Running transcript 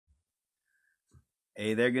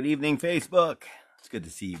Hey there, good evening, Facebook. It's good to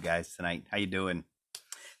see you guys tonight. How you doing?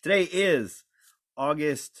 Today is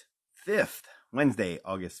August 5th, Wednesday,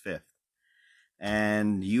 August 5th.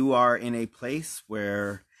 And you are in a place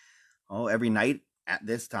where, every night at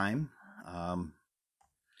this time,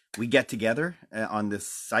 we get together on this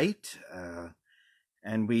site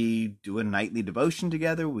and we do a nightly devotion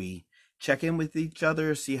together. We check in with each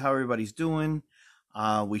other, see how everybody's doing.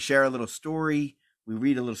 We share a little story. We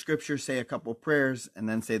read a little scripture, say a couple of prayers, and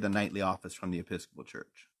then say the nightly office from the Episcopal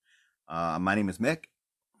Church. My name is Mick.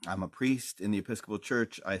 I'm a priest in the Episcopal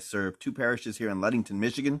Church. I serve 2 parishes here in Ludington,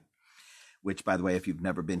 Michigan, which, by the way, if you've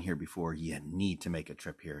never been here before, you need to make a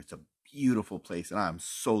trip here. It's a beautiful place, and I'm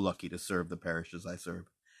so lucky to serve the parishes I serve.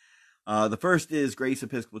 The first is Grace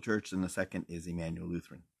Episcopal Church, and the second is Emmanuel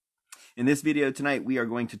Lutheran. In this video tonight, we are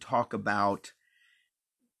going to talk about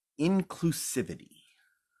inclusivity.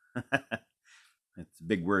 It's a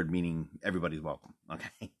big word meaning everybody's welcome.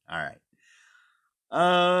 Okay. All right.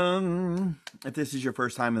 If this is your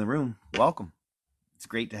first time in the room, welcome. It's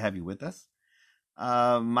great to have you with us.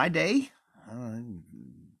 My day,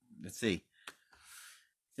 let's see.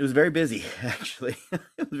 It was very busy, actually.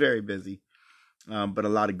 It was very busy. But a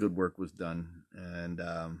lot of good work was done, and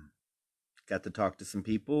got to talk to some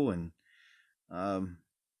people, and I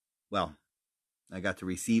got to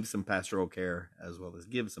receive some pastoral care as well as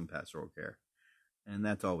give some pastoral care. And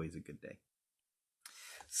that's always a good day.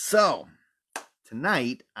 So,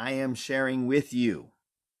 tonight I am sharing with you.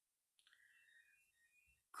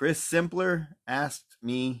 Chris Simpler asked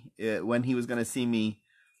me when he was going to see me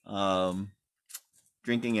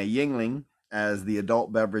drinking a Yingling as the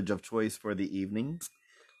adult beverage of choice for the evening.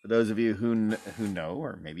 For those of you who know,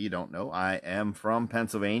 or maybe you don't know, I am from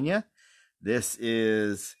Pennsylvania. This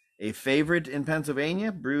is a favorite in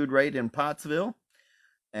Pennsylvania, brewed right in Pottsville.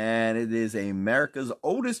 And it is America's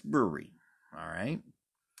oldest brewery. All right.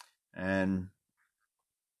 And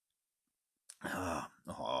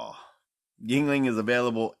Yingling is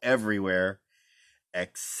available everywhere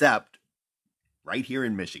except right here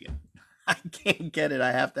in Michigan. I can't get it.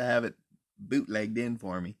 I have to have it bootlegged in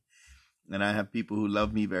for me. And I have people who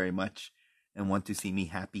love me very much and want to see me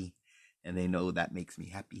happy. And they know that makes me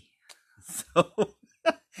happy. So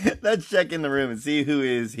let's check in the room and see who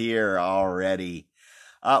is here already.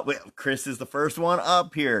 Chris is the first one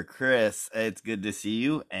up here. Chris, it's good to see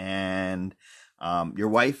you. And your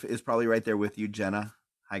wife is probably right there with you, Jenna.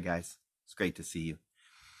 Hi, guys. It's great to see you.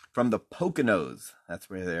 From the Poconos, that's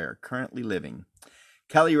where they're currently living.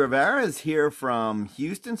 Kelly Rivera is here from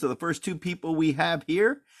Houston. So the first 2 people we have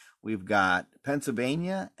here, we've got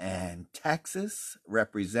Pennsylvania and Texas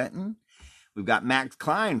representing. We've got Max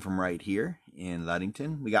Klein from right here in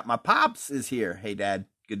Ludington. We got my pops is here. Hey, Dad.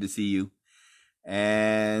 Good to see you.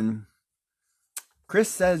 And Chris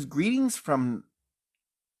says, greetings from,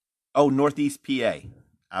 Northeast PA.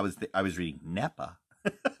 I was reading NEPA.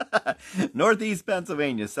 Northeast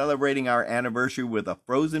Pennsylvania, celebrating our anniversary with a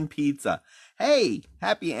frozen pizza. Hey,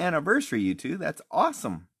 happy anniversary, you two. That's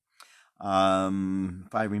awesome. If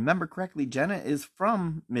I remember correctly, Jenna is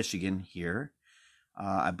from Michigan here.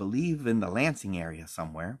 I believe in the Lansing area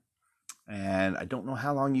somewhere. And I don't know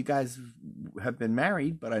how long you guys have been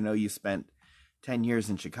married, but I know you spent 10 years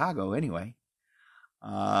in Chicago anyway.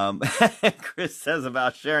 Chris says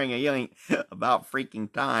about sharing a yelling about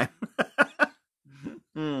freaking time.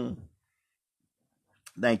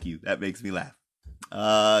 Thank you. That makes me laugh.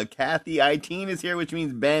 Kathy Iteen is here, which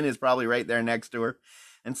means Ben is probably right there next to her.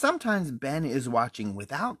 And sometimes Ben is watching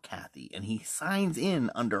without Kathy, and he signs in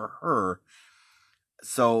under her.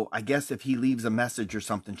 So I guess if he leaves a message or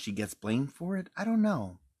something, she gets blamed for it. I don't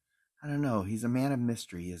know. He's a man of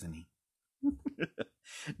mystery, isn't he?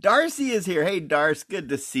 Darcy is here. Hey, Darce, good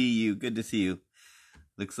to see you. Good to see you.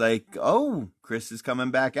 Looks like, Chris is coming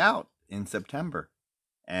back out in September.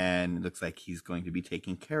 And it looks like he's going to be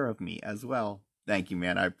taking care of me as well. Thank you,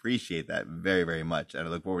 man. I appreciate that very, very much. And I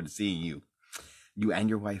look forward to seeing you. You and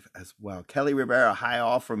your wife as well. Kelly Rivera, hi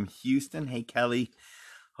all from Houston. Hey, Kelly.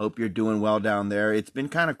 Hope you're doing well down there. It's been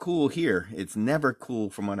kind of cool here. It's never cool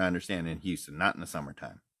from what I understand in Houston, not in the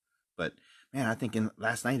summertime. But man, I think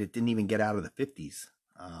last night it didn't even get out of the 50s.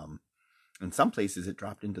 In some places it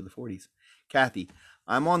dropped into the 40s. Kathy,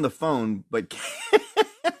 I'm on the phone, but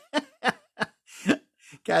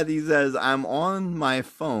Kathy says, I'm on my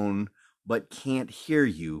phone, but can't hear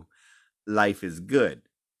you. Life is good.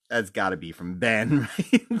 That's got to be from Ben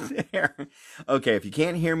right there. Okay, if you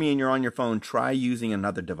can't hear me and you're on your phone, try using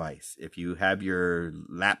another device. If you have your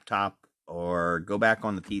laptop, or go back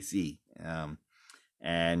on the PC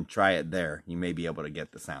and try it there. You may be able to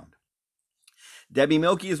get the sound. Debbie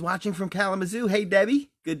Milky is watching from Kalamazoo. Hey,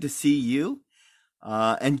 Debbie. Good to see you.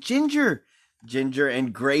 And Ginger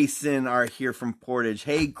and Grayson are here from Portage.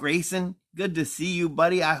 Hey, Grayson, good to see you,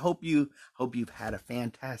 buddy. I hope you've had a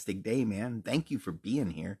fantastic day, man. Thank you for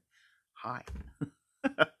being here. Hi.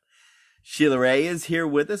 Sheila Ray is here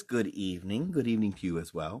with us. Good evening. Good evening to you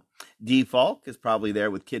as well. D Falk is probably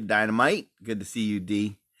there with Kid Dynamite. Good to see you,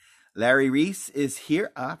 D. Larry Reese is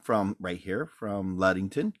here from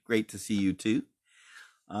Ludington. Great to see you too.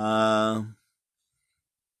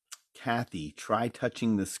 Kathy, try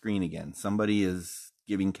touching the screen again. Somebody is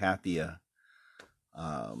giving Kathy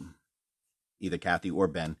either Kathy or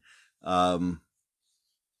Ben,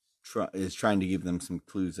 is trying to give them some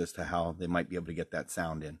clues as to how they might be able to get that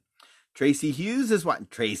sound in. Tracy Hughes is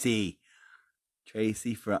what? Tracy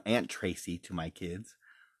from Aunt Tracy to my kids,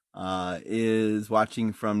 is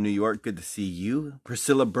watching from New York. Good to see you.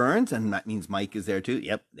 Priscilla Burns, and that means Mike is there too.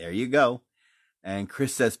 Yep, there you go. And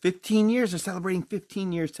Chris says 15 years. They're celebrating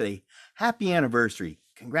 15 years today. Happy anniversary.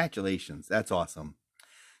 Congratulations. That's awesome.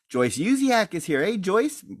 Joyce Uziak is here. Hey,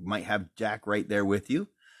 Joyce. Might have Jack right there with you.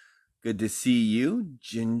 Good to see you.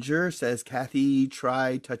 Ginger says, Kathy,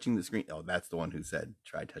 try touching the screen. Oh, that's the one who said,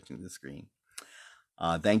 try touching the screen.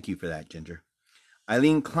 Thank you for that, Ginger.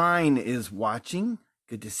 Eileen Klein is watching.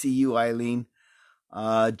 Good to see you, Eileen.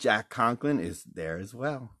 Jack Conklin is there as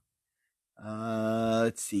well.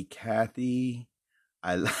 Let's see, Kathy.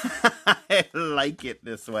 I like it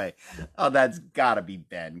this way. Oh, that's gotta be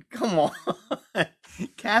Ben. Come on.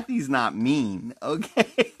 Kathy's not mean,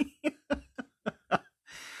 okay?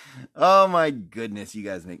 Oh my goodness, you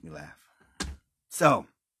guys make me laugh. So,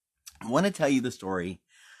 I want to tell you the story.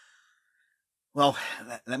 Well,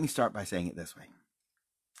 let me start by saying it this way.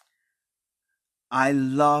 I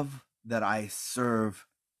love that I serve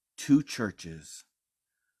two churches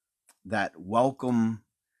that welcome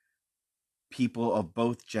people of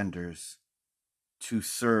both genders to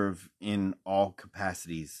serve in all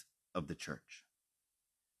capacities of the church.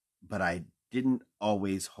 But I didn't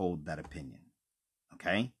always hold that opinion.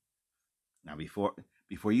 Okay? Now,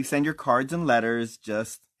 before you send your cards and letters,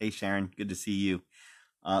 just, hey, Sharon, good to see you.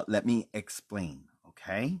 Let me explain,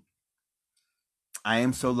 okay? I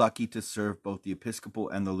am so lucky to serve both the Episcopal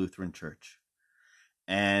and the Lutheran Church.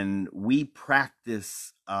 And we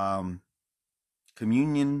practice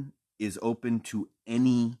communion is open to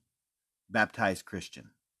any baptized Christian,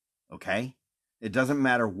 okay? It doesn't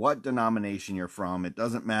matter what denomination you're from. It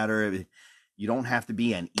doesn't matter if you don't have to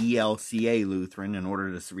be an ELCA Lutheran in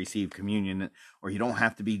order to receive communion, or you don't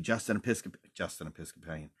have to be just an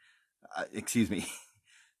Episcopalian. Excuse me.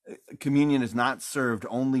 Communion is not served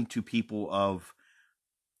only to people of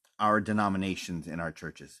our denominations in our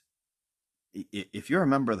churches. If you're a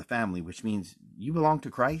member of the family, which means you belong to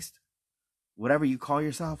Christ, whatever you call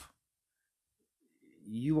yourself,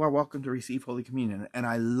 you are welcome to receive Holy Communion. And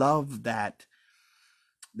I love that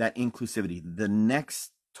inclusivity. The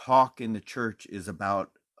next talk in the church is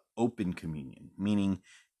about open communion, meaning,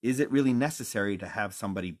 is it really necessary to have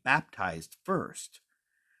somebody baptized first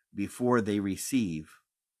before they receive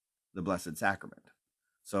the Blessed Sacrament?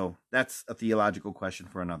 So that's a theological question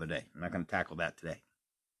for another day. I'm not going to tackle that today.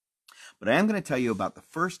 But I am going to tell you about the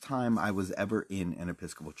first time I was ever in an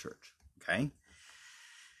Episcopal church, okay?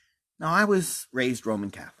 Now, I was raised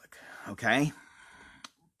Roman Catholic, okay?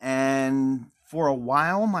 And for a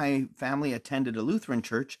while, my family attended a Lutheran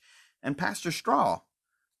church, and Pastor Straw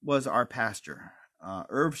was our pastor,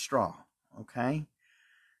 Irv Straw, okay?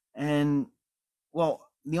 And, well,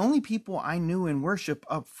 the only people I knew in worship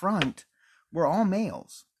up front were all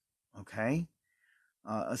males, okay?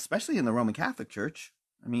 Especially in the Roman Catholic Church.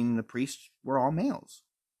 I mean, the priests were all males.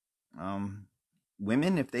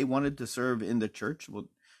 Women, if they wanted to serve in the church, well,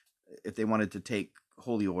 if they wanted to take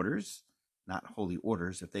holy orders, not holy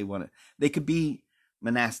orders, if they wanted, they could be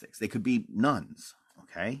monastics, they could be nuns,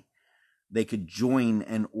 okay? They could join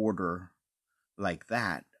an order like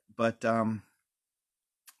that, but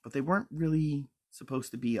they weren't really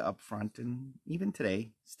supposed to be up front. And even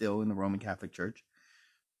today, still in the Roman Catholic Church,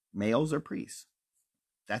 males are priests.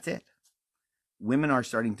 That's it. Women are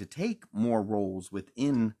starting to take more roles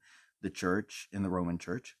within the church, in the Roman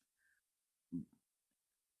Church.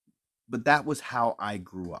 But that was how I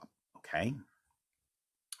grew up, okay?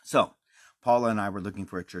 So, Paula and I were looking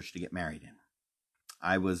for a church to get married in.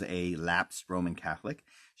 I was a lapsed Roman Catholic.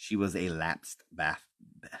 She was a lapsed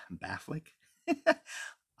Catholic.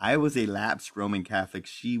 I was a lapsed Roman Catholic.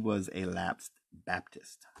 She was a lapsed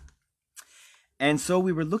Baptist. And so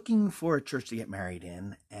we were looking for a church to get married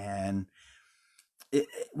in, and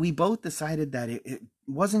we both decided that it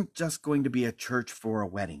wasn't just going to be a church for a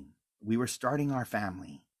wedding. We were starting our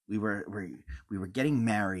family. We were getting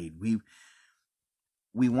married.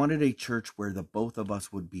 we wanted a church where the both of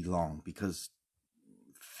us would belong, because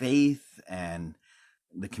faith and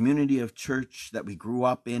the community of church that we grew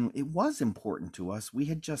up in, it was important to us. We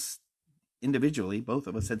had just individually, both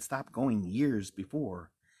of us had stopped going years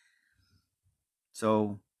before.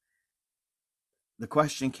 So the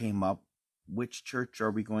question came up, which church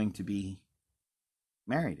are we going to be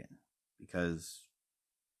married in? Because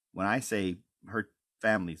when I say her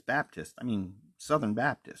family's Baptist, I mean Southern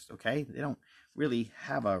Baptist, okay? They don't really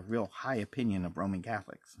have a real high opinion of Roman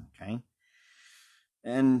Catholics, okay?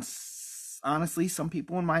 And honestly, some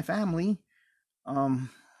people in my family,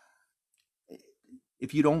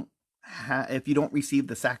 if you don't receive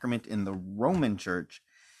the sacrament in the Roman Church,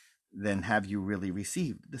 then have you really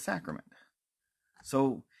received the sacrament?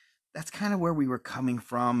 So that's kind of where we were coming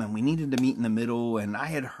from, and we needed to meet in the middle. And I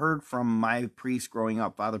had heard from my priest growing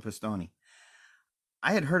up, Father Pistoni.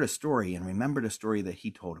 I had heard a story and remembered a story that he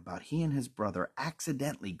told about he and his brother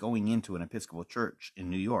accidentally going into an Episcopal church in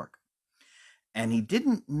New York. And he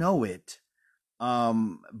didn't know it,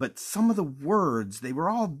 but some of the words, they were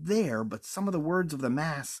all there, but some of the words of the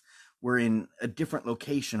Mass were in a different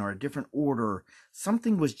location or a different order.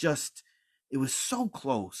 Something was just, it was so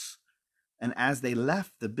close. And as they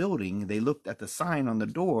left the building, they looked at the sign on the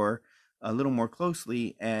door a little more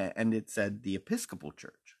closely, and it said the Episcopal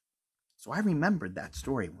Church. So I remembered that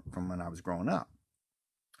story from when I was growing up.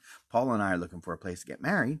 Paul and I are looking for a place to get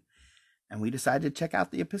married, and we decided to check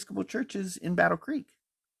out the Episcopal churches in Battle Creek.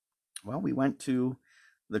 Well, we went to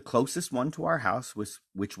the closest one to our house,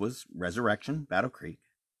 which was Resurrection, Battle Creek.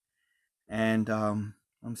 And I'm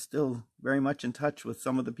still very much in touch with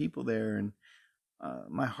some of the people there, and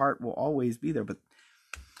my heart will always be there. But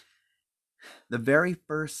the very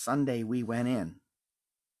first Sunday we went in,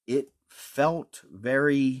 it felt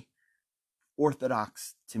very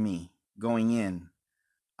Orthodox to me going in.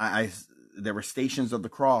 There were stations of the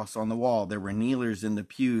cross on the wall. There were kneelers in the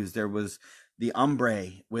pews. There was the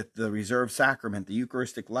umbre with the reserved sacrament. The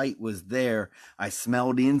Eucharistic light was there. I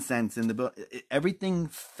smelled incense in the building. Everything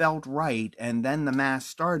felt right. And then the Mass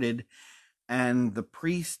started, and the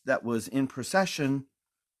priest that was in procession,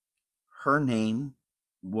 her name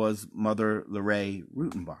was Mother Lorraine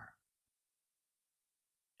Rutenbar.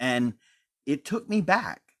 And it took me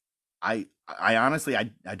back. I honestly,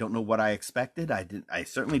 I don't know what I expected. I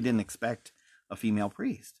certainly didn't expect a female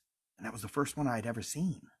priest. And that was the first one I'd ever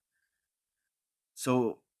seen.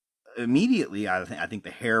 So immediately, I think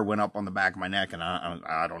the hair went up on the back of my neck, and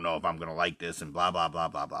I don't know if I'm going to like this, and blah, blah, blah,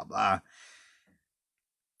 blah, blah, blah.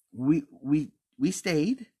 We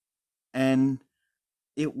stayed, and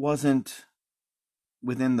it wasn't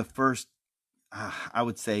within the first, I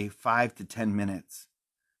would say, 5 to 10 minutes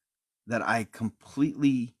that I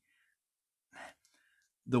completely,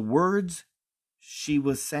 the words she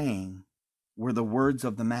was saying were the words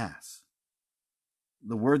of the Mass,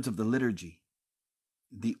 the words of the liturgy,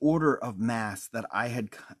 the order of Mass that I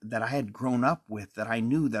had grown up with, that I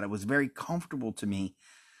knew, that it was very comfortable to me,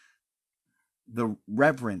 the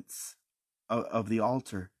reverence of the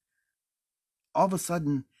altar. All of a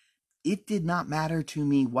sudden, it did not matter to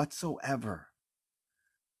me whatsoever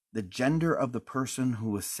the gender of the person who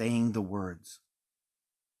was saying the words.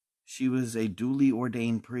 She was a duly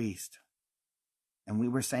ordained priest, and we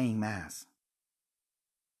were saying Mass.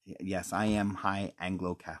 Yes, I am high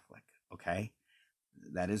Anglo-Catholic, okay?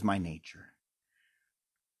 That is my nature.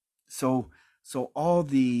 So all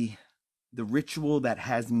the ritual that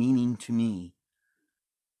has meaning to me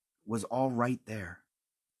was all right there.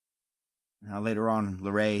 Now later on,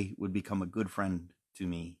 Lorraine would become a good friend to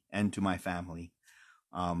me and to my family.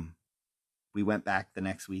 We went back the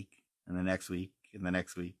next week, and the next week, and the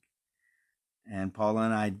next week. And Paula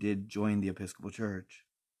and I did join the Episcopal Church.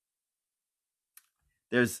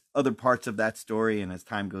 There's other parts of that story, and as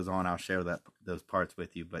time goes on, I'll share those parts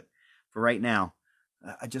with you. But for right now,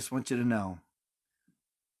 I just want you to know,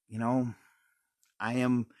 I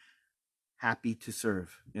am happy to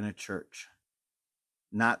serve in a church.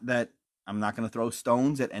 Not that I'm not going to throw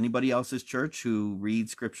stones at anybody else's church who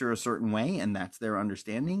reads Scripture a certain way, and that's their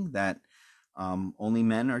understanding, that only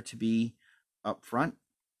men are to be up front.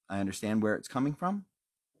 I understand where it's coming from,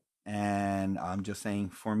 and I'm just saying,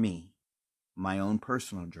 for me, my own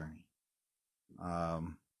personal journey,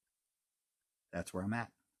 that's where I'm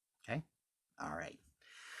at. Okay? All right.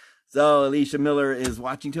 So Alicia Miller is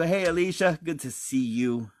watching too. Hey, Alicia, good to see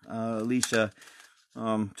you. Alicia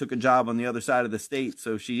took a job on the other side of the state,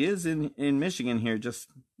 so she is in Michigan here, just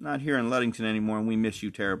not here in Ludington anymore, and we miss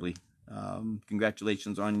you terribly.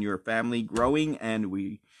 Congratulations on your family growing, and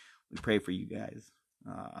we pray for you guys.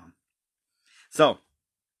 So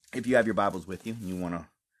if you have your Bibles with you and you want to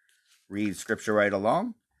read scripture right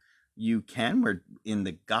along, you can. We're in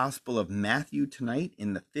the Gospel of Matthew tonight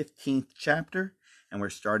in the 15th chapter, and we're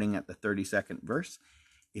starting at the 32nd verse.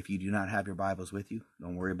 If you do not have your Bibles with you,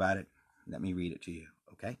 don't worry about it. Let me read it to you,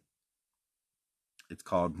 okay? It's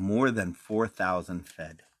called More Than 4,000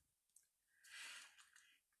 Fed.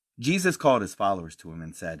 Jesus called his followers to him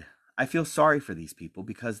and said, I feel sorry for these people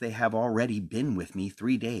because they have already been with me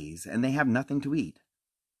 3 days and they have nothing to eat.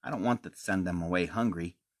 I don't want to send them away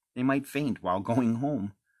hungry. They might faint while going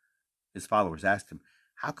home. His followers asked him,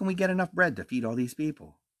 How can we get enough bread to feed all these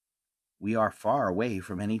people? We are far away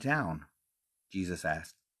from any town. Jesus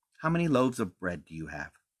asked, How many loaves of bread do you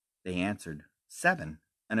have? They answered, 7,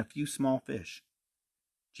 and a few small fish.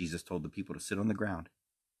 Jesus told the people to sit on the ground.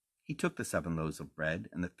 He took the 7 loaves of bread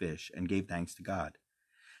and the fish and gave thanks to God.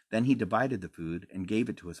 Then he divided the food and gave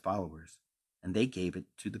it to his followers, and they gave it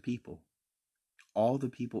to the people. All the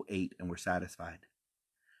people ate and were satisfied.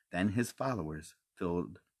 Then his followers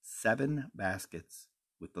filled 7 baskets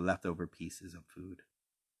with the leftover pieces of food.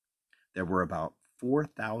 There were about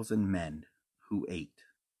 4,000 men who ate,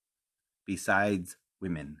 besides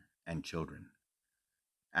women and children.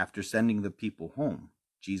 After sending the people home,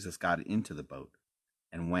 Jesus got into the boat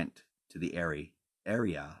and went to the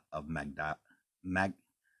area of Magadan. I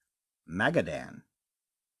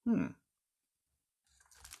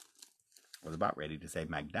was about ready to say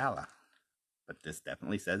Magdala, but this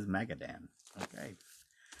definitely says Magadan. Okay.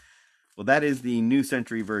 Well, that is the New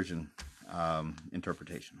Century Version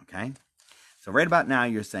interpretation, okay? So right about now,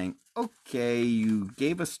 you're saying, okay, you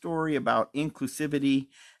gave a story about inclusivity,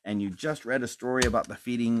 and you just read a story about the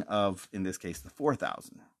feeding of, in this case, the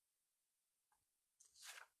 4,000.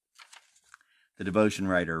 The devotion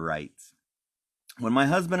writer writes, When my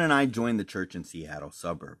husband and I joined the church in Seattle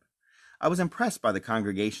suburb, I was impressed by the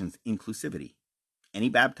congregation's inclusivity. Any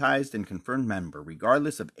baptized and confirmed member,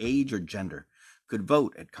 regardless of age or gender, could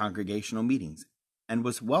vote at congregational meetings and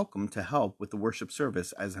was welcome to help with the worship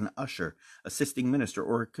service as an usher, assisting minister,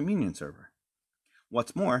 or a communion server.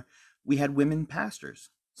 What's more, we had women pastors,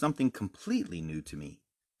 something completely new to me,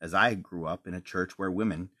 as I grew up in a church where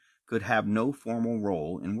women could have no formal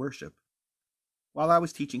role in worship. While I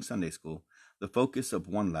was teaching Sunday school, the focus of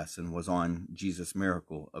one lesson was on Jesus'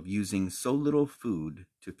 miracle of using so little food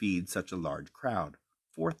to feed such a large crowd,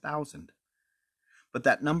 4,000. But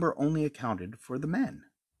that number only accounted for the men.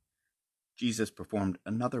 Jesus performed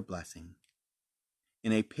another blessing.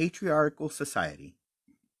 In a patriarchal society,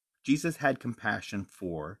 Jesus had compassion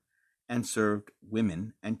for and served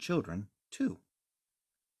women and children too.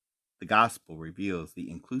 The gospel reveals the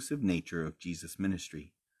inclusive nature of Jesus'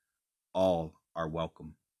 ministry. All are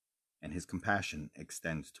welcome, and his compassion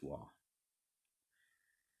extends to all.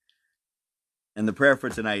 And the prayer for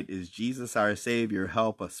tonight is, Jesus, our Savior,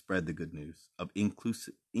 help us spread the good news of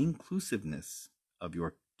inclusiveness of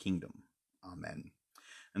your kingdom. Amen.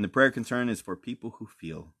 And the prayer concern is for people who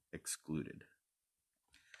feel excluded.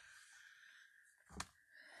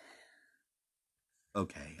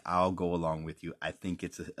 Okay, I'll go along with you. I think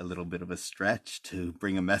it's a little bit of a stretch to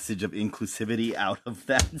bring a message of inclusivity out of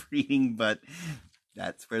that reading, but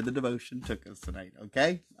that's where the devotion took us tonight,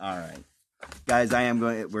 okay? All right. Guys,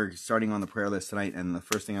 we're starting on the prayer list tonight, and the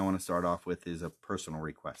first thing I want to start off with is a personal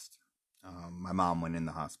request. My mom went in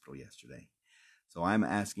the hospital yesterday, so I'm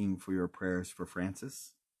asking for your prayers for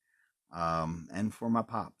Francis and for my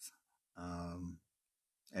pops,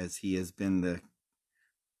 as he has been the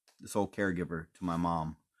sole caregiver to my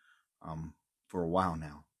mom for a while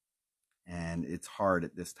now, and it's hard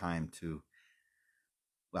at this time to,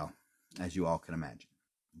 well, as you all can imagine,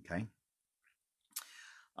 okay?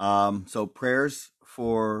 So prayers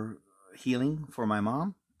for healing for my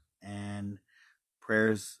mom, and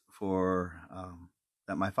prayers for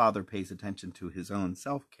that my father pays attention to his own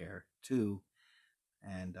self-care too.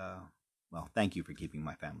 And well, thank you for keeping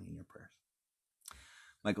my family in your prayers.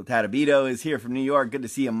 Michael Tatabito is here from New York. Good to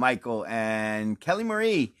see you, Michael. And Kelly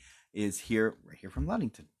Marie is here, right here from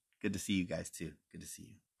Ludington. Good to see you guys too. Good to see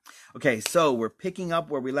you. Okay, so we're picking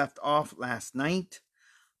up where we left off last night.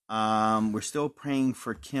 We're still praying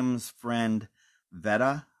for Kim's friend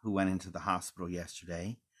Veta, who went into the hospital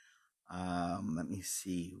yesterday. Let me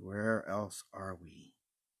see, where else are we?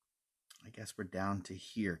 I guess we're down to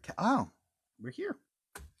here. Oh, we're here.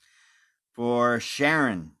 For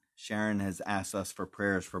Sharon. Sharon has asked us for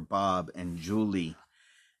prayers for Bob and Julie.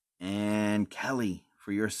 And Kelly,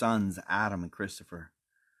 for your sons, Adam and Christopher.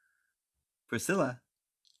 Priscilla,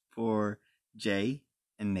 for Jay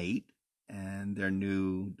and Nate and their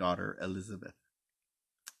new daughter, Elizabeth.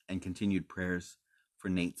 And continued prayers for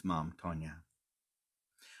Nate's mom, Tonya.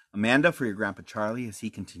 Amanda, for your grandpa Charlie as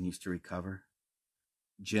he continues to recover.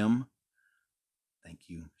 Jim, Thank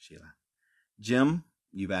you, Sheila. Jim,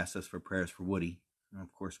 you've asked us for prayers for Woody. And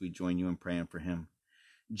of course, we join you in praying for him.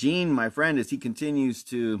 Gene, my friend, as he continues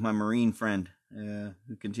to, my Marine friend,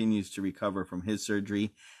 who continues to recover from his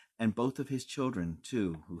surgery, and both of his children,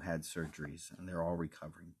 too, who had surgeries, and they're all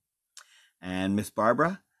recovering. And Miss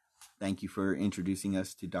Barbara, thank you for introducing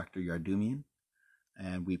us to Dr. Yardumian,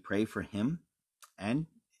 and we pray for him and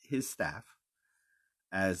his staff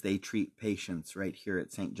as they treat patients right here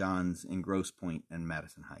at St. John's in Grosse Pointe and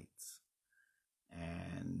Madison Heights.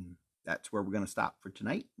 And that's where we're going to stop for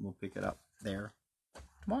tonight. We'll pick it up there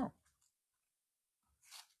tomorrow.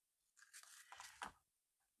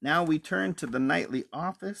 Now we turn to the nightly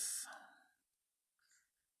office.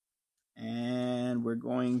 And we're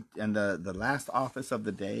going, and the last office of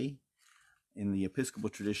the day in the Episcopal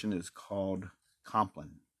tradition is called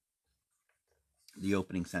compline. The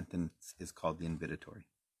opening sentence is called the invitatory.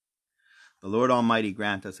 The Lord Almighty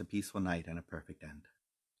grant us a peaceful night and a perfect end.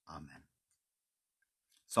 Amen.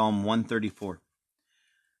 Psalm 134.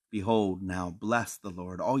 Behold, now bless the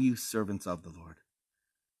Lord, all you servants of the Lord,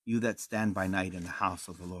 you that stand by night in the house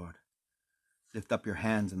of the Lord. Lift up your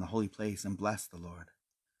hands in the holy place and bless the Lord.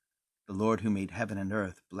 The Lord who made heaven and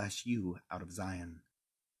earth bless you out of Zion.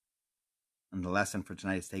 And the lesson for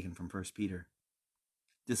tonight is taken from 1 Peter.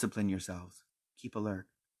 Discipline yourselves. Keep alert.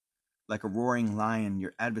 Like a roaring lion,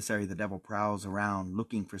 your adversary the devil prowls around,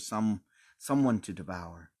 looking for someone to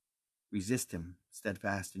devour. Resist him,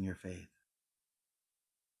 steadfast in your faith.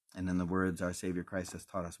 And in the words our Savior Christ has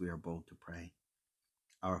taught us, we are bold to pray.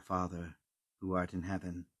 Our Father, who art in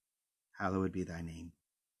heaven, hallowed be thy name.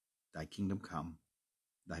 Thy kingdom come,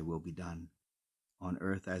 thy will be done, on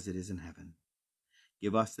earth as it is in heaven.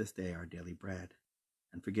 Give us this day our daily bread,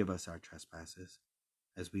 and forgive us our trespasses,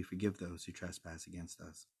 as we forgive those who trespass against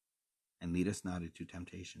us. And lead us not into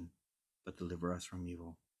temptation, but deliver us from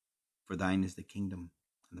evil. For thine is the kingdom,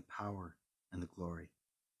 and the power, and the glory,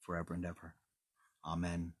 forever and ever.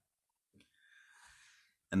 Amen.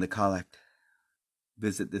 And the collect.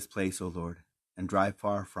 Visit this place, O Lord, and drive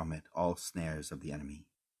far from it all snares of the enemy.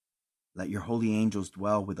 Let your holy angels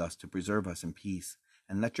dwell with us to preserve us in peace,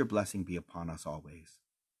 and let your blessing be upon us always.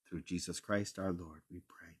 Through Jesus Christ our Lord, we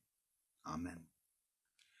pray. Amen.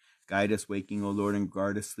 Guide us waking, O Lord, and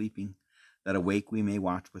guard us sleeping, that awake we may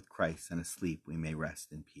watch with Christ, and asleep we may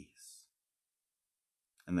rest in peace.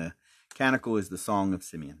 And the canticle is the Song of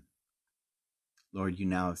Simeon. Lord, you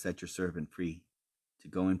now have set your servant free to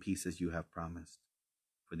go in peace as you have promised.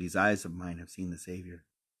 For these eyes of mine have seen the Savior,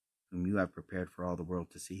 whom you have prepared for all the world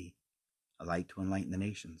to see, a light to enlighten the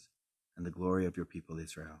nations, and the glory of your people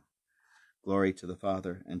Israel. Glory to the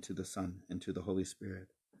Father, and to the Son, and to the Holy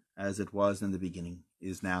Spirit, as it was in the beginning,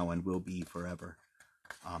 is now, and will be forever.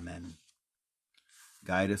 Amen.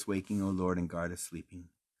 Guide us waking, O Lord, and guard us sleeping,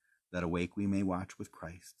 that awake we may watch with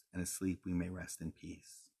Christ, and asleep we may rest in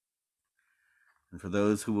peace. And for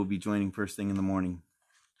those who will be joining first thing in the morning,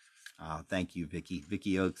 thank you, Vicky.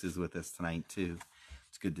 Vicky Oakes is with us tonight, too.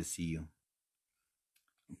 It's good to see you.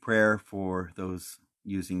 Prayer for those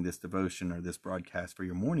using this devotion or this broadcast for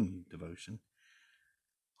your morning devotion.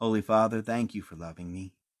 Holy Father, thank you for loving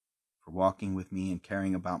me, for walking with me and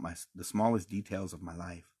caring about the smallest details of my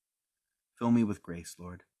life. Fill me with grace,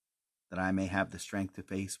 Lord, that I may have the strength to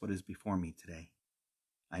face what is before me today.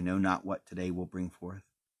 I know not what today will bring forth,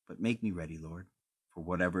 but make me ready, Lord, for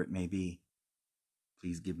whatever it may be.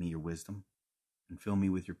 Please give me your wisdom and fill me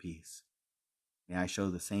with your peace. May I show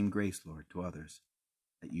the same grace, Lord, to others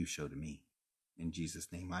that you show to me. In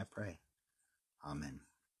Jesus' name I pray. Amen.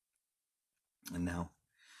 And now,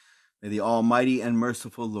 may the Almighty and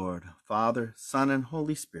merciful Lord, Father, Son, and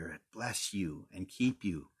Holy Spirit bless you and keep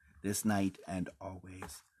you this night and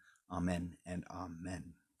always. Amen and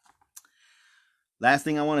amen. Last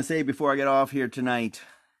thing I want to say before I get off here tonight.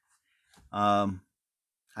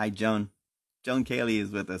 Hi, Joan. Joan Cayley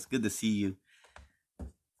is with us. Good to see you.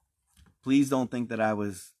 Please don't think that I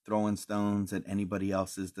was throwing stones at anybody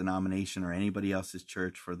else's denomination or anybody else's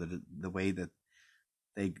church for the way that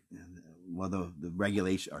they, well, the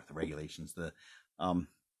regulations, the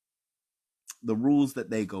rules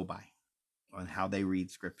that they go by on how they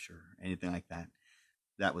read scripture, anything like that.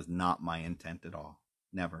 That was not my intent at all.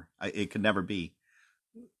 Never. It could never be.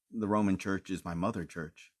 The Roman Church is my mother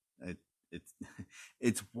church.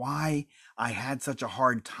 It's why I had such a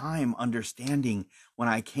hard time understanding when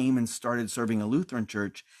I came and started serving a Lutheran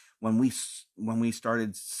church, when we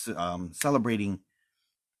started celebrating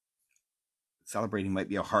might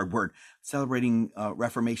be a hard word, celebrating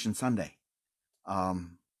Reformation Sunday. That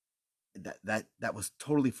was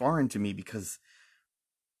totally foreign to me, because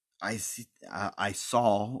I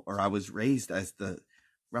saw, or I was raised as the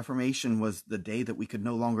Reformation was the day that we could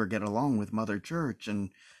no longer get along with Mother Church,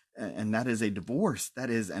 and that is a divorce. That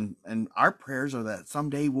is, and our prayers are that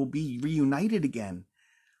someday we'll be reunited again.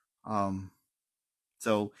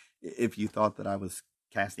 So if you thought that I was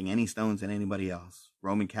casting any stones at anybody else,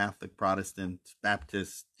 Roman Catholic, Protestant,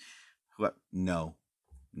 Baptist, what? No,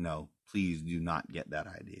 please do not get that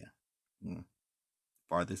idea.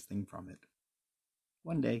 Farthest thing from it.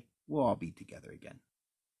 One day we'll all be together again.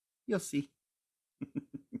 You'll see.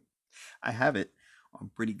 I have it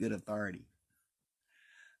on pretty good authority.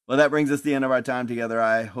 Well, that brings us to the end of our time together.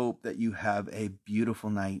 I hope that you have a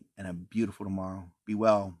beautiful night and a beautiful tomorrow. Be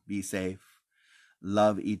well, be safe,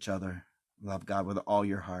 love each other, love God with all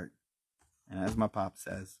your heart. And as my pop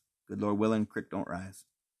says, good Lord willing, creek don't rise.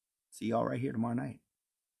 See y'all right here tomorrow night.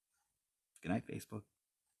 Good night, Facebook.